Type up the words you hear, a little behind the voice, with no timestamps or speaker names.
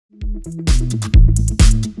So,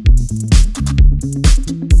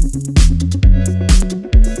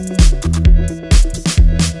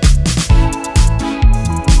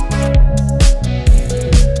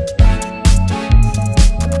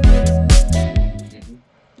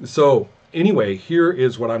 anyway, here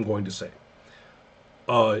is what I'm going to say.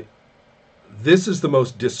 This is the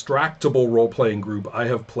most distractible role playing group I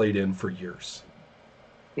have played in for years.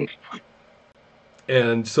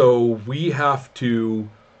 And so we have to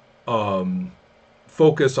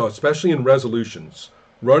focus on, especially in resolutions,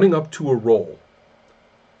 running up to a roll.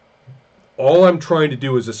 All I'm trying to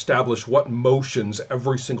do is establish what motions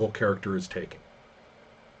every single character is taking.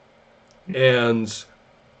 And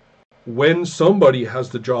when somebody has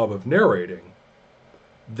the job of narrating,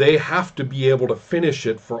 they have to be able to finish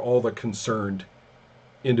it for all the concerned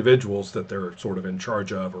individuals that they're sort of in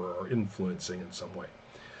charge of or are influencing in some way.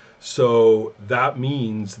 So that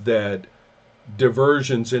means that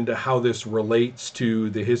diversions into how this relates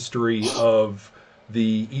to the history of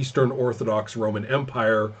the Eastern Orthodox Roman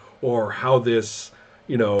Empire, or how this,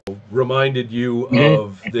 reminded you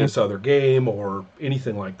of this other game or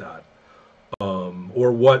anything like that.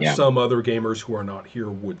 Or what some other gamers who are not here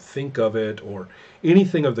would think of it, or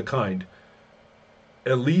anything of the kind.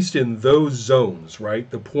 At least in those zones, right?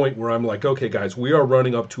 The point where I'm like, okay, guys, we are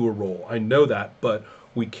running up to a roll. I know that, but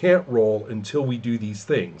we can't roll until we do these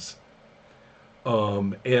things.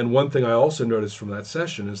 And one thing I also noticed from that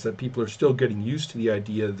session is that people are still getting used to the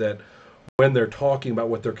idea that when they're talking about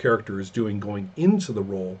what their character is doing going into the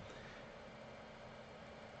roll,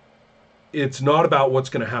 it's not about what's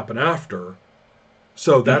going to happen after.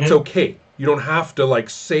 So that's okay. You don't have to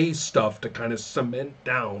say stuff to kind of cement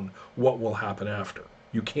down what will happen after.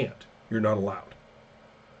 You can't. You're not allowed.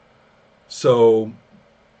 So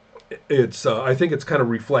it's I think it's kind of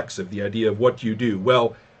reflexive, the idea of what you do.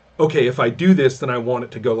 Well, okay, if I do this, then I want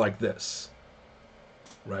it to go like this.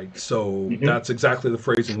 Right? So that's exactly the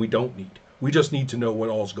phrasing we don't need. We just need to know what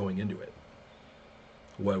all's going into it.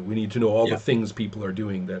 Well, we need to know all the things people are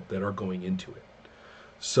doing that are going into it.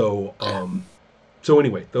 So so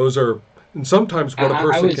anyway, those are, and sometimes what a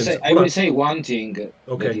person I would say one thing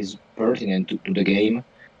that is pertinent to the game,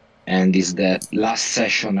 and is that last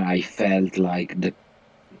session I felt like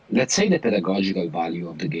let's say the pedagogical value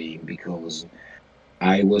of the game, because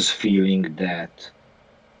I was feeling that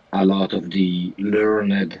a lot of the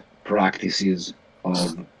learned practices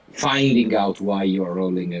of finding out why you're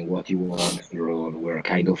rolling and what you want to roll were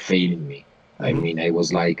kind of failing me. I mean, I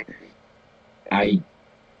was like,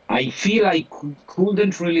 I feel I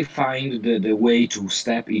couldn't really find the way to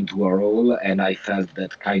step into a role, and I felt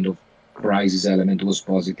that kind of crisis element was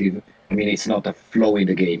positive. I mean, it's not a flow in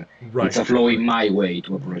the game. Right. It's a flow in my way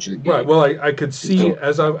to approach the game. Right. Well, I could see,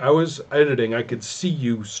 as I was editing, I could see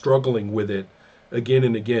you struggling with it again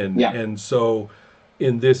and again. Yeah. And so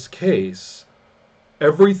in this case,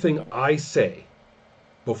 everything I say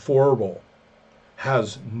before a roll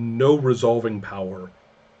has no resolving power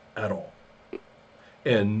at all.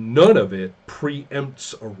 And none of it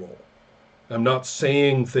preempts a roll. I'm not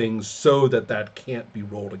saying things so that can't be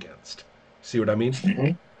rolled against. See what I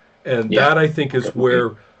mean? And that, I think, is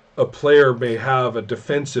where a player may have a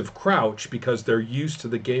defensive crouch because they're used to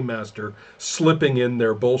the game master slipping in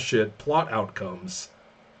their bullshit plot outcomes,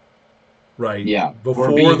 right? Yeah.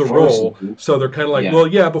 Before the roll. So they're kind of like, well,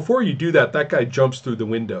 yeah, before you do that guy jumps through the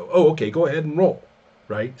window. Oh, okay, go ahead and roll,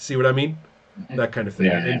 right? See what I mean? That kind of thing.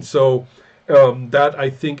 Yeah. And so that, I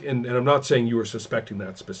think, and I'm not saying you were suspecting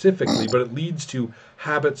that specifically, but it leads to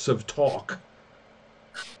habits of talk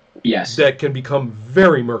that can become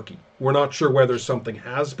very murky. We're not sure whether something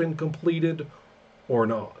has been completed or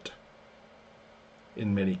not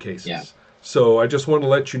in many cases. Yeah. So I just want to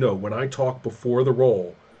let you know, when I talk before the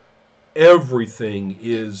roll, everything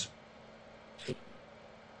is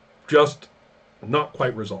just not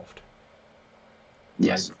quite resolved.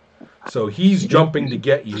 Yes. Right? So he's jumping to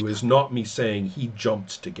get you is not me saying he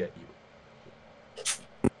jumped to get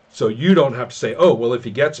you. So you don't have to say, oh, well, if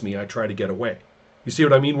he gets me, I try to get away. You see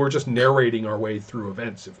what I mean? We're just narrating our way through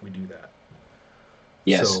events if we do that.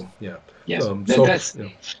 Yes. So, yeah. Yes.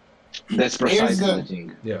 That's precisely the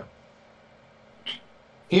thing. Yeah.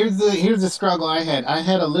 Here's the struggle I had. I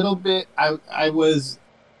had a little bit, I was,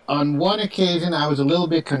 on one occasion, I was a little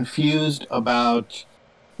bit confused about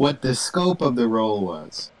what the scope of the role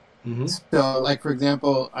was. So, like, for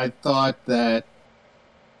example, I thought that,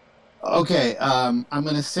 okay, I'm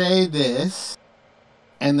going to say this,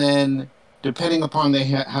 and then depending upon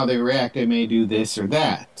how they react, I may do this or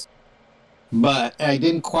that. But I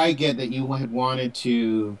didn't quite get that you had wanted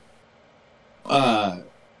to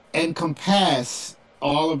encompass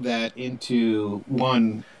all of that into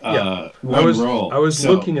one role. I was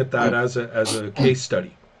looking at that as a case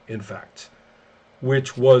study, in fact,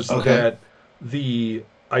 which was that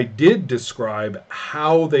I did describe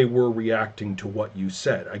how they were reacting to what you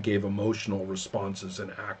said. I gave emotional responses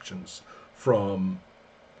and actions from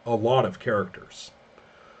a lot of characters.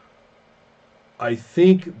 I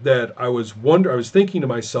think that I was thinking to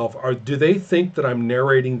myself, do they think that I'm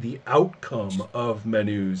narrating the outcome of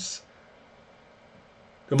Menu's?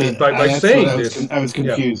 I mean, by saying this, I was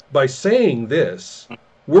confused. By saying this,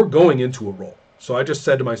 we're going into a role. So I just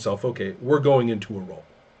said to myself, okay, we're going into a role.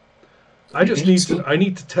 I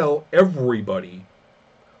need to tell everybody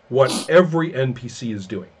what every NPC is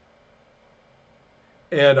doing.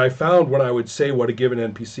 And I found when I would say what a given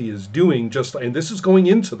NPC is doing, and this is going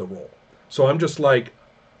into the role. So I'm just like,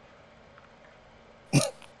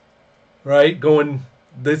 right,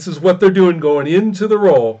 this is what they're doing going into the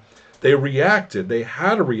role. They reacted. They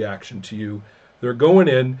had a reaction to you. They're going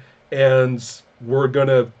in, and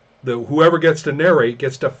whoever gets to narrate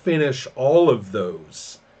gets to finish all of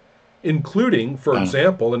those, including, for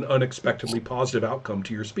example, an unexpectedly positive outcome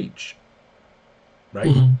to your speech. Right?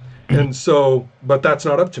 Mm-hmm. And so, but that's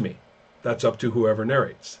not up to me. That's up to whoever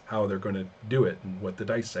narrates, how they're going to do it and what the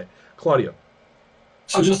dice say. Claudio.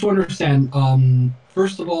 So just to understand,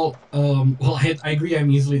 first of all, I agree I'm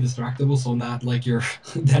easily distractible, so not like you're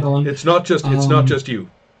dead on. It's not just you,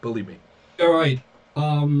 believe me. All right.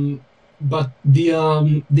 But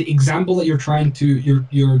the example that you're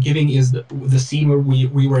giving is the scene where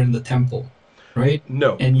we were in the temple, right?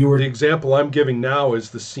 No. And the example I'm giving now is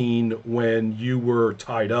the scene when you were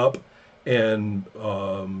tied up and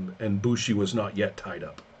Bushi was not yet tied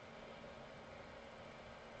up.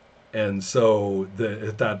 And so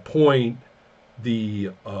at that point,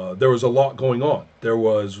 there was a lot going on.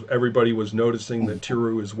 Everybody was noticing that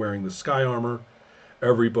Tiru is wearing the sky armor.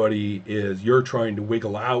 You're trying to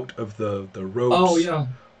wiggle out of the ropes. Oh yeah.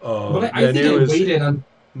 But I think I waited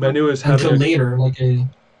until later.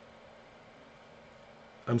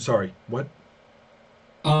 I'm sorry. What?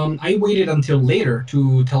 I waited until later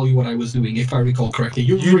to tell you what I was doing, if I recall correctly.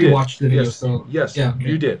 You rewatched the video, yes. so yes, yeah,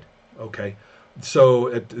 you did. Okay. So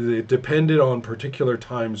it depended on particular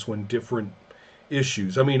times when different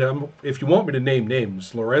issues. I mean, if you want me to name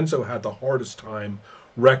names, Lorenzo had the hardest time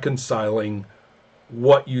reconciling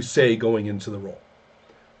what you say going into the role.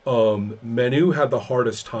 Menu had the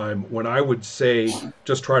hardest time when I would say,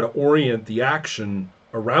 just try to orient the action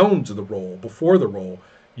around the role, before the role.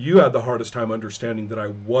 You had the hardest time understanding that I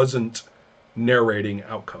wasn't narrating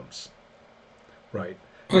outcomes. Right.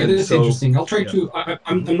 Okay, that's interesting. I'll try to.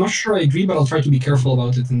 I'm not sure I agree, but I'll try to be careful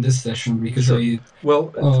about it in this session because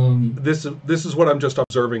this is what I'm just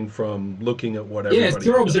observing from looking at what everybody. Yeah, it's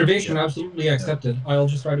your observation. Absolutely accepted. I'll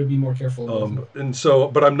just try to be more careful. And so,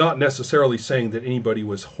 but I'm not necessarily saying that anybody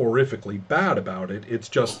was horrifically bad about it. It's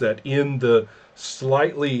just that in the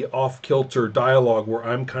slightly off-kilter dialogue where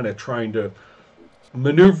I'm kind of trying to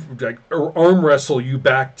maneuver, or arm wrestle you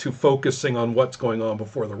back to focusing on what's going on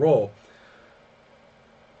before the roll.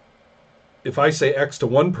 If I say X to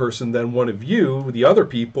one person, then one of you, the other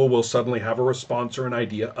people, will suddenly have a response or an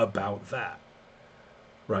idea about that,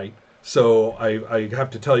 right? So I have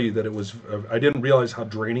to tell you that I didn't realize how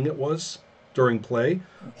draining it was during play,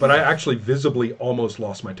 but I actually visibly almost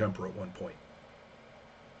lost my temper at one point.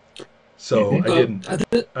 So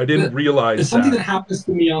I didn't realize it's something that happens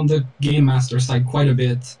to me on the Game Master side quite a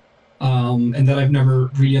bit. And that I've never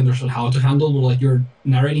really understood how to handle. Like you're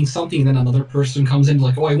narrating something, and then another person comes in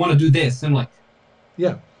like, "Oh, I want to do this," and I'm like,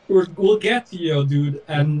 "Yeah, we'll get to you, dude."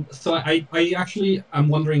 And so I'm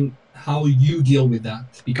wondering how you deal with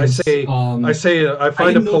that because I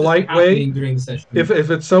find a polite way during the session. If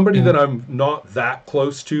it's somebody that I'm not that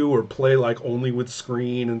close to or play like only with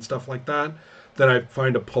screen and stuff like that, then I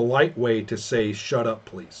find a polite way to say, "Shut up,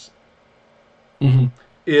 please." Mm-hmm.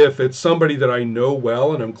 If it's somebody that I know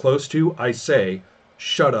well and I'm close to, I say,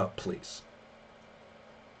 "Shut up, please."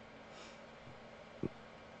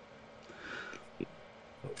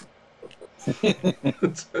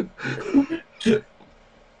 It's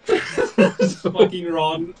fucking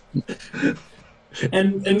wrong.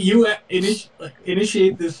 And you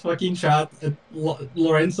initiate this fucking chat.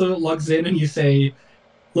 Lorenzo logs in and you say,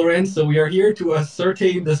 "Lorenzo, we are here to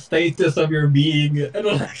ascertain the status of your being." And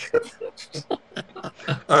I'm like,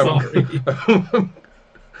 sorry.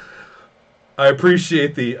 I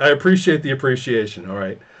appreciate the appreciation. All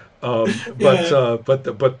right, but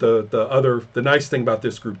the nice thing about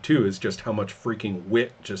this group too is just how much freaking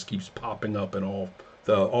wit just keeps popping up in all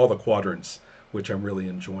the quadrants, which I'm really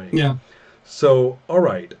enjoying. Yeah. So all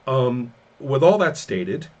right, with all that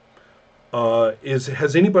stated,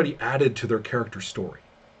 has anybody added to their character story?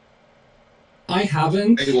 I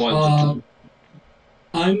haven't.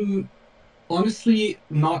 I'm honestly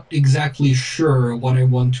not exactly sure what I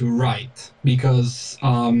want to write because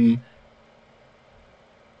obviously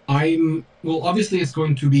it's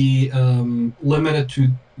going to be limited to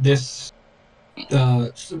this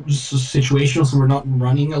situation, so we're not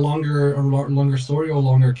running a longer story or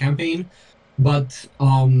longer campaign. But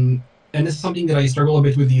and this is something that I struggle a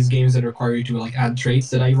bit with these games that require you to like add traits,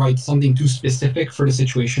 that I write something too specific for the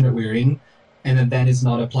situation that we're in, and then is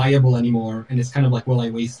not applicable anymore, and it's kind of like, well, I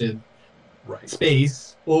wasted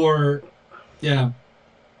space, or yeah.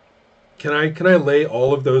 Can I lay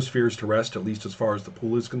all of those fears to rest, at least as far as the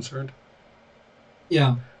pool is concerned?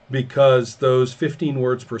 Yeah. Because those 15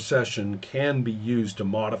 words per session can be used to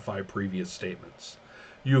modify previous statements.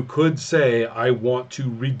 You could say, I want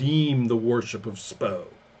to redeem the worship of Spo.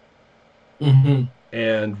 Mm-hmm.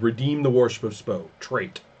 And redeem the worship of Spo.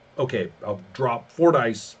 Trait. Okay, I'll drop 4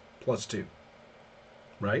 dice plus 2.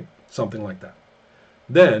 Right? Something like that.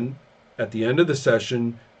 Then, at the end of the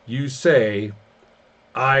session, you say,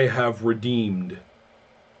 I have redeemed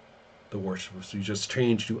the worship. So you just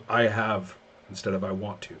change to I have instead of I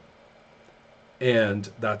want to. And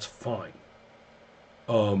that's fine.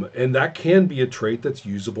 And that can be a trait that's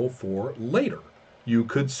usable for later. You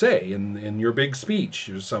could say in your big speech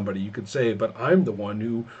to somebody, you could say, but I'm the one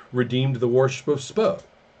who redeemed the worship of Spo.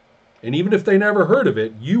 And even if they never heard of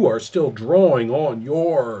it, you are still drawing on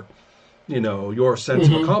your sense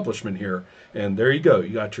of accomplishment here. And there you go.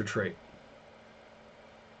 You got your trait.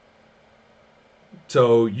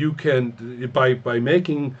 So you can, by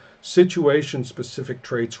making situation-specific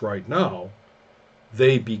traits right now,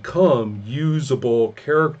 they become usable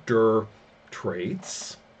character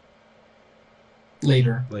traits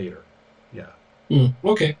later. Yeah.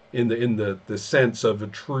 Okay. In the sense of a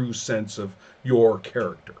true sense of your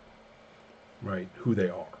character, right? Who they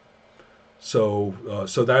are. So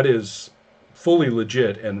that is fully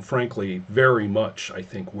legit and frankly very much, I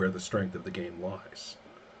think, where the strength of the game lies.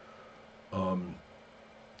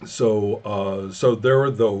 So there are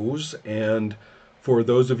those, and for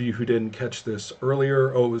those of you who didn't catch this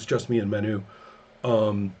earlier, it was just me and Menu.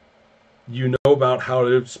 You know about how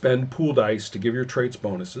to spend pool dice to give your traits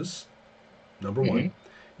bonuses. Number one.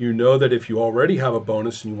 You know that if you already have a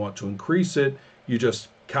bonus and you want to increase it, you just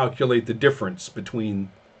calculate the difference between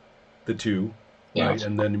the two, right?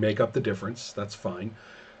 And then you make up the difference. That's fine.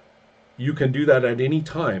 You can do that at any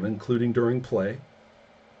time, including during play.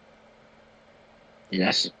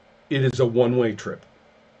 Yes. It is a one-way trip.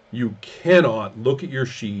 You cannot look at your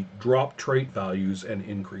sheet, drop trait values, and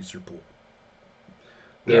increase your pool.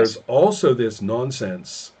 There's also this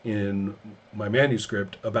nonsense in my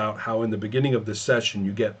manuscript about how in the beginning of the session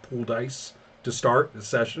you get pool dice to start the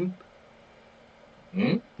session,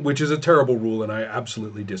 which is a terrible rule, and I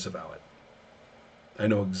absolutely disavow it. I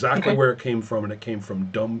know exactly where it came from, and it came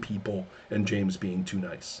from dumb people and James being too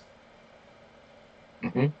nice.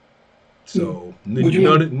 So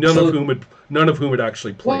none of whom had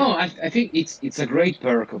actually played. Well, I think it's a great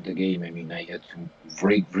perk of the game. I mean, I had to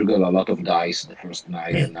wriggle a lot of dice the first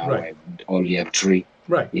night, and now I only have 3.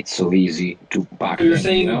 Right. It's so easy to pack them. You're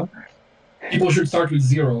saying people should start with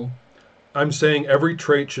 0. I'm saying every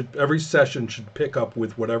session should pick up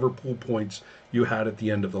with whatever pool points you had at the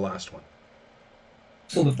end of the last one.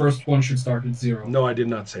 So the first one should start with 0. No, I did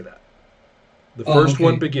not say that. The first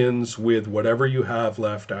one begins with whatever you have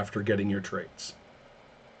left after getting your traits.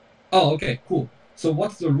 Oh, okay, cool. So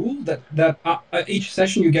what's the rule that each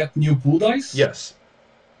session you get new pool dice? Yes.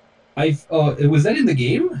 Was that in the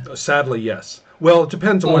game? Sadly, yes. Well, it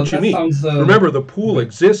depends on what you mean. Remember, the pool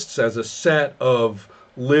exists as a set of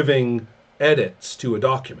living edits to a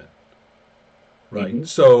document, right?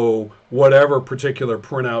 So whatever particular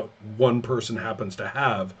printout one person happens to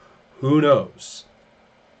have, who knows?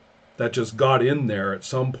 That just got in there at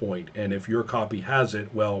some point, and if your copy has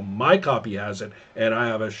it, well, my copy has it, and I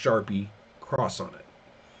have a Sharpie cross on it.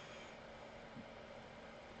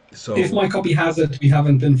 So if my copy has it, we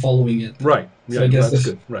haven't been following it. Right. Yeah, so I guess that's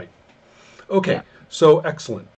good. Right. Okay. So excellent.